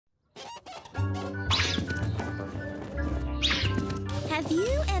Have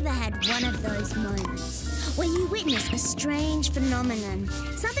you ever had one of those moments where you witness a strange phenomenon?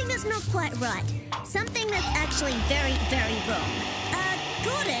 Something that's not quite right. Something that's actually very, very wrong.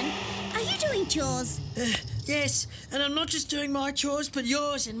 Gordon, are you doing chores? Yes, and I'm not just doing my chores, but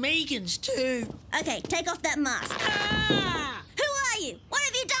yours and Megan's too. Okay, take off that mask. Ah! Who are you? What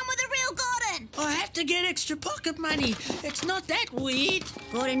have you done with the real Gordon? I have to get extra pocket money. It's not that weird.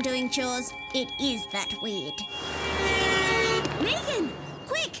 Gordon doing chores, it is that weird. Megan,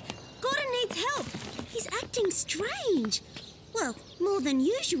 quick! Gordon needs help. He's acting strange. Well, more than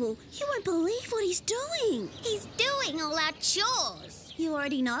usual. You won't believe what he's doing. He's doing all our chores. You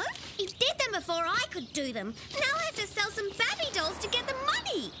already know? He did them before I could do them. Now I have to sell some Babby dolls to get the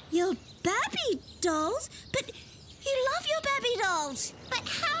money. Your Babby dolls? But you love your Babby dolls. But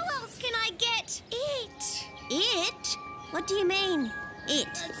how else can I get it? It? What do you mean, it?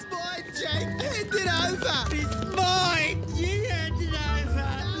 It's mine, Jake. Hand it over. It's mine. You hand it over.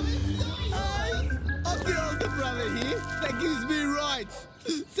 I'm the older brother here. That gives me rights.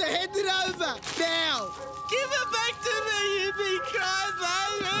 So hand it over now. Give it back to me, you big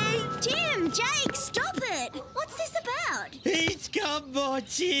crybaby. Jim, Jake, stop it. What's this about? He's got my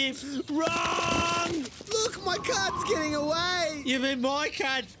chip. Wrong. Look, my card's getting away. You mean my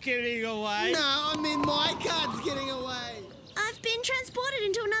card's getting away? No, I mean my card's getting away. I've been transported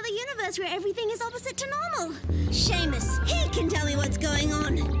into another universe where everything is opposite to normal. Seamus, he can tell me what's going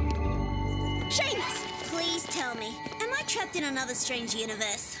on. Seamus, please tell me. Am I trapped in another strange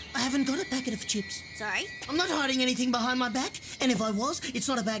universe? I haven't got a packet of chips. Sorry? I'm not hiding anything behind my back, and if I was, it's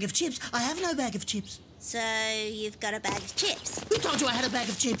not a bag of chips. I have no bag of chips. So you've got a bag of chips. Who told you I had a bag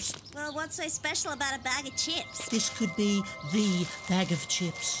of chips? Well, what's so special about a bag of chips? This could be the bag of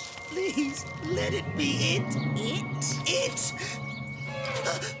chips. Please, let it be it. It? It!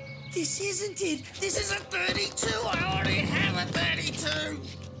 This isn't it. This is a 32. I already have a 32.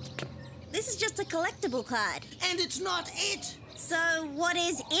 This is just a collectible card. And it's not it. So what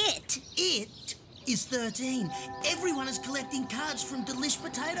is it? It is 13. Everyone is collecting cards from Delish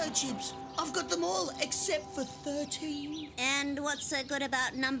potato chips. I've got them all except for 13. And what's so good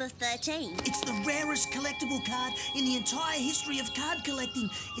about number 13? It's the rarest collectible card in the entire history of card collecting.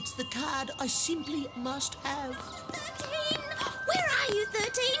 It's the card I simply must have. 13? Where are you,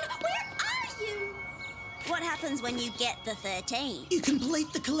 13? Where are you? What happens when you get the 13? You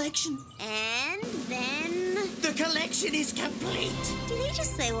complete the collection. And then... The collection is complete. Did he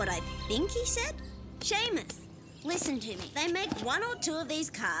just say what I think he said? Seamus, listen to me. They make one or two of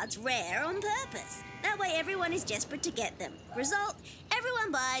these cards rare on purpose. That way everyone is desperate to get them. Result,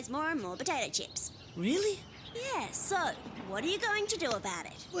 everyone buys more and more potato chips. Really? Yeah, so what are you going to do about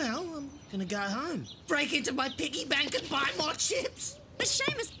it? Well, I'm gonna go home. Break into my piggy bank and buy more chips. But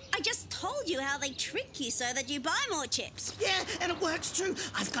Seamus, I just told you how they trick you so that you buy more chips. Yeah, and it works too.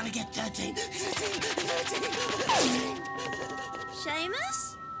 I've got to get 13. 13.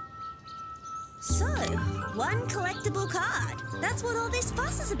 Seamus? So, one collectible card. That's what all this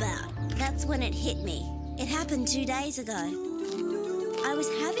fuss is about. That's when it hit me. It happened 2 days ago. I was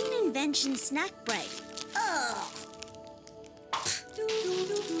having an invention snack break. Ugh.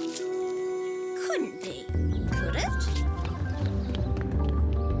 Couldn't be, could it?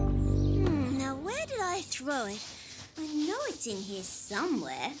 Now where did I throw it? I know it's in here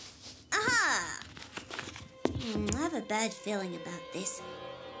somewhere. Aha! I have a bad feeling about this.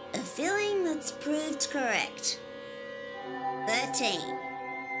 A feeling that's proved correct. 13.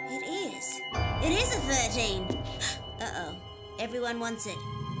 It is. It is a 13. Uh-oh. Everyone wants it.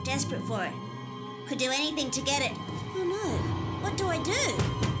 Desperate for it. Could do anything to get it. Oh no. What do I do?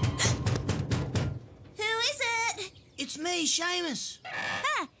 Who is it? It's me, Seamus.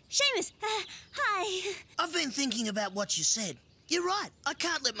 Ah, Seamus. Hi. I've been thinking about what you said. You're right. I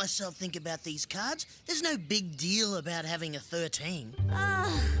can't let myself think about these cards. There's no big deal about having a 13.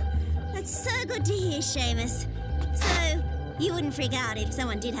 Oh, that's so good to hear, Seamus. So, you wouldn't freak out if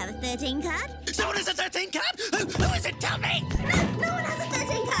someone did have a 13 card? Someone has a 13 card? Who is it? Tell me. No one has a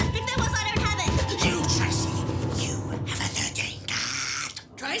 13 card. If there was, I don't have it. You, Tracy. You have a 13 card.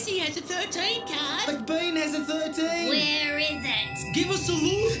 Tracy has a 13 card. McBean has a 13. Where is it? Give us a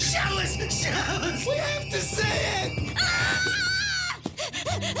look. Show us. Show us. We have to see it.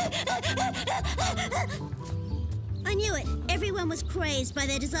 I knew it. Everyone was crazed by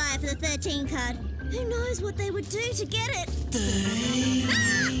their desire for the 13 card. Who knows what they would do to get it? 13!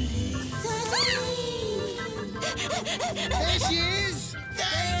 There she is.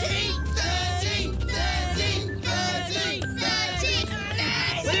 13, 13, 13, 13, 13.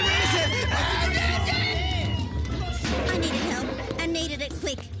 Where is it? I needed help and needed it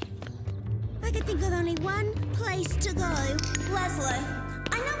quick. I I could think of only one place to go. Laszlo,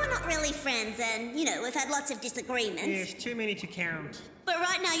 I know we're not really friends and, you know, we've had lots of disagreements. Yes, too many to count. But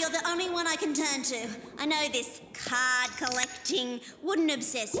right now you're the only one I can turn to. I know this card collecting wouldn't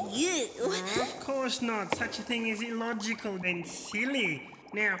obsess you. Of course not. Such a thing is illogical and silly.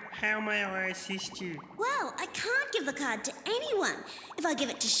 Now, how may I assist you? Well, I can't give the card to anyone. If I give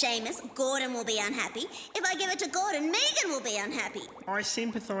it to Seamus, Gordon will be unhappy. If I give it to Gordon, Megan will be unhappy. I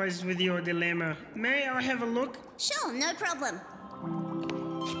sympathise with your dilemma. May I have a look? Sure, no problem.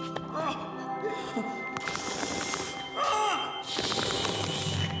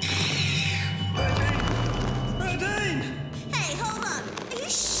 Hey, hold on. Are you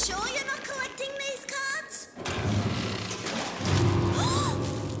sure you're not collecting these cards?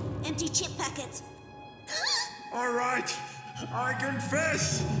 Empty chip packets. All right, I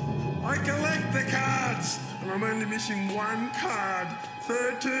confess. I collect the cards. And I'm only missing one card.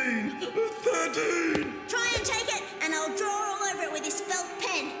 13. 13! Try and take it, and I'll draw all over it with this felt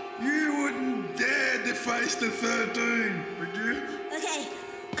pen. You wouldn't dare deface the 13, would you? Okay,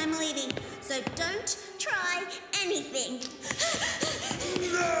 I'm leaving, so don't try anything.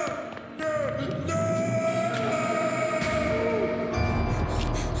 No! No! No!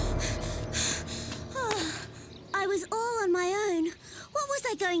 I was all on my own. What was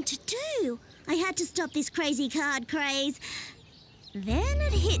I going to do? I had to stop this crazy card craze. Then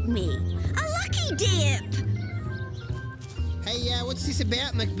it hit me. A lucky dip! Hey, what's this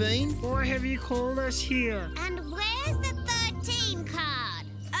about, McBean? Why have you called us here? And where's the 13 card?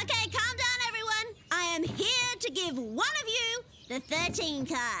 Okay, calm down, everyone. I am here to give one of you the 13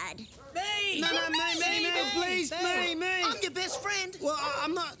 card. Me! No, me, please, me. I'm your best friend. Well,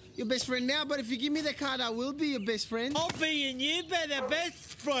 I'm not your best friend now, but if you give me the card, I will be your best friend. I'll be and you be the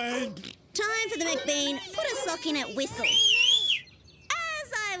best friend. Time for the McBean put a sock in it whistle.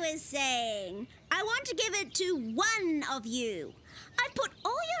 As I was saying, I want to give it to one of you. I've put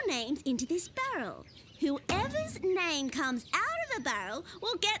all your names into this barrel. Whoever's name comes out of the barrel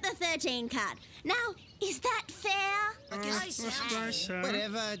will get the 13 card. Now, is that fair? I suppose so.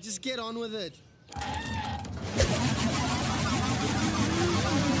 Whatever, just get on with it.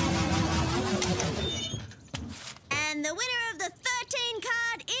 And the winner of the 13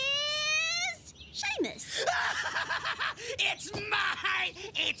 card is Seamus. It's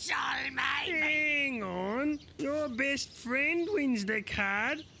all mine. Hang on. Your best friend wins the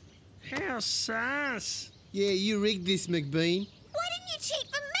card? How sus. Yeah, you rigged this, McBean. Why didn't you cheat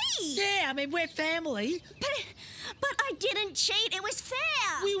for me? Yeah, I mean, we're family. But I didn't cheat. It was fair.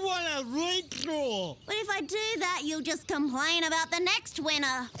 We want a redraw. But if I do that, you'll just complain about the next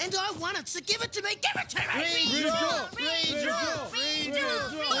winner. And I won it, so give it to me. Give it to me. Redraw.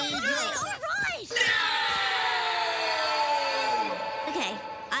 All right. Okay,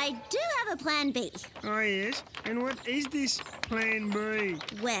 I do have a plan B. Oh, yes? And what is this plan B?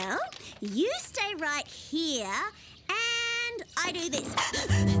 Well, you stay right here, and I do this.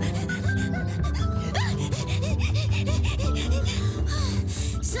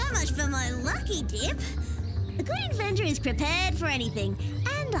 So much for my lucky dip. A good inventor is prepared for anything,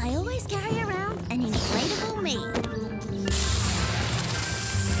 and I always carry around an inflatable me.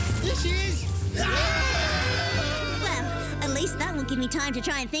 Here she is. Well, at least that will give me time to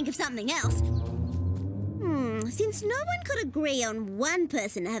try and think of something else. Since no one could agree on one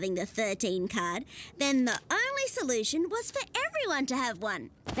person having the 13 card, then the only solution was for everyone to have one.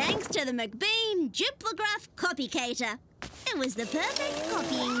 Thanks to the McBean Duplograph Copycator. It was the perfect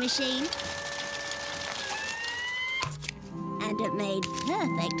copying machine. And it made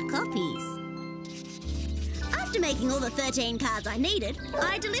perfect copies. After making all the 13 cards I needed,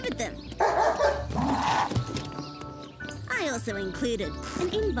 I delivered them. I also included an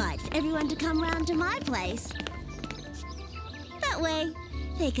invite for everyone to come round to my place. That way,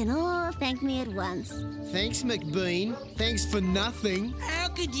 they can all thank me at once. Thanks, McBean. Thanks for nothing. How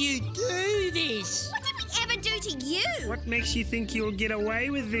could you do this? What did we ever do to you? What makes you think you'll get away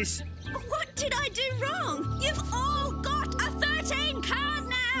with this? What did I do wrong? You've all got a 13 card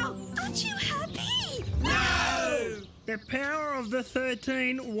now! Aren't you happy? No! The power of the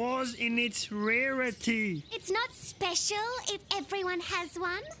 13 was in its rarity. It's not special if everyone has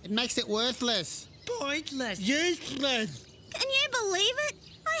one. It makes it worthless. Pointless. Useless. Can you believe it?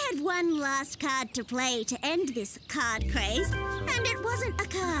 I had one last card to play to end this card craze, and it wasn't a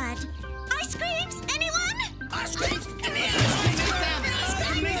card. Ice creams, anyone? Ice creams.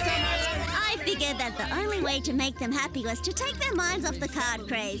 I figured that the only way to make them happy was to take their minds off the card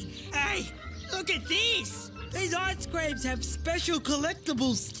craze. Hey, look at this. These ice creams have special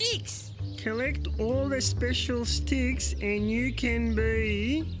collectible sticks. Collect all the special sticks and you can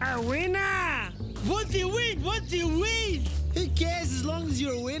be a winner!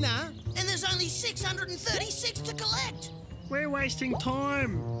 only 636 to collect. We're wasting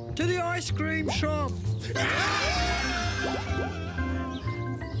time. To the ice cream shop.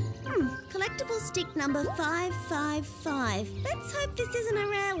 Collectible stick number 555. Let's hope this isn't a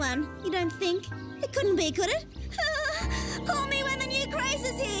rare one. You don't think? It couldn't be, could it? Call me when the new craze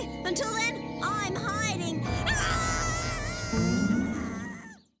is here. Until then, I'm hiding.